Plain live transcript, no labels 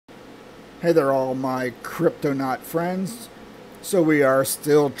Hey there, all my cryptonaut friends. So we are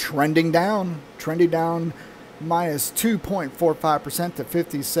still trending down minus 2.45% to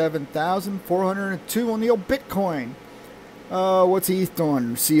 57,402 on the old Bitcoin. What's ETH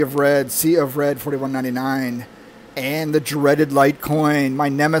doing? Sea of Red, 41.99. And the dreaded Litecoin, my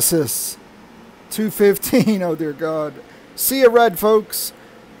nemesis, 215. Oh dear God. Sea of Red, folks.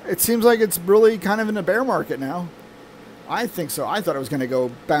 It seems like it's really kind of in a bear market now. I think so. I thought it was going to go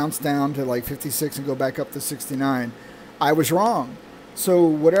bounce down to like 56 and go back up to 69. I was wrong. So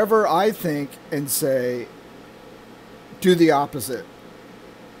whatever I think and say, do the opposite.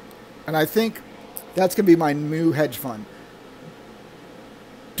 And I think that's going to be my new hedge fund.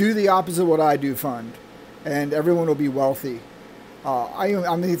 Do the opposite of what I do fund, and everyone will be wealthy.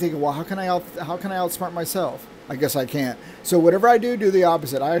 I'm thinking, well, how can I outsmart myself? I guess I can't. So whatever I do, do the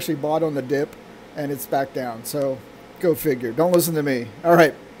opposite. I actually bought on the dip, and it's back down. So go figure. Don't listen to me. All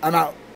right, I'm out.